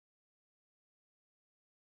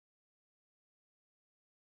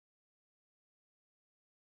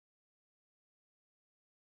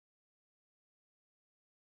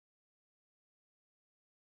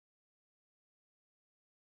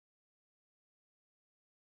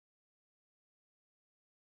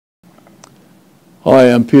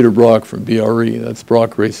Hi, I'm Peter Brock from BRE, that's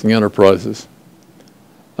Brock Racing Enterprises.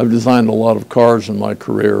 I've designed a lot of cars in my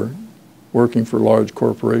career, working for large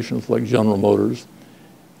corporations like General Motors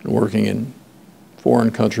and working in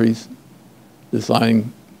foreign countries,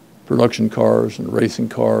 designing production cars and racing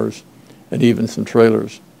cars and even some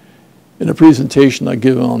trailers. In a presentation I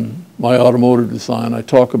give on my automotive design, I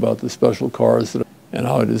talk about the special cars and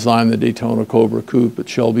how I designed the Daytona Cobra Coupe at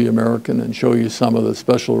Shelby American and show you some of the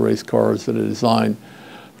special race cars that I designed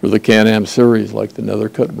for the Can-Am series, like the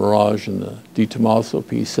Nethercutt Mirage and the Di Tommaso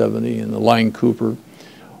P70 and the Lang Cooper,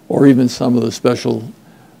 or even some of the special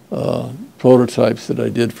prototypes that I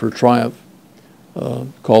did for Triumph,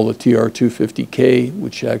 called the TR250K,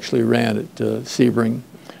 which actually ran at Sebring,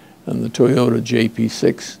 and the Toyota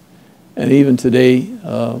JP6. And even today,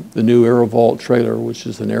 the new AeroVault trailer, which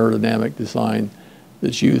is an aerodynamic design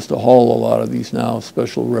that's used to haul a lot of these now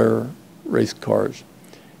special rare race cars.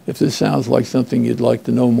 If this sounds like something you'd like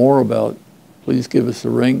to know more about, please give us a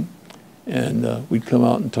ring and we'd come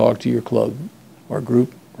out and talk to your club or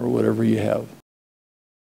group or whatever you have.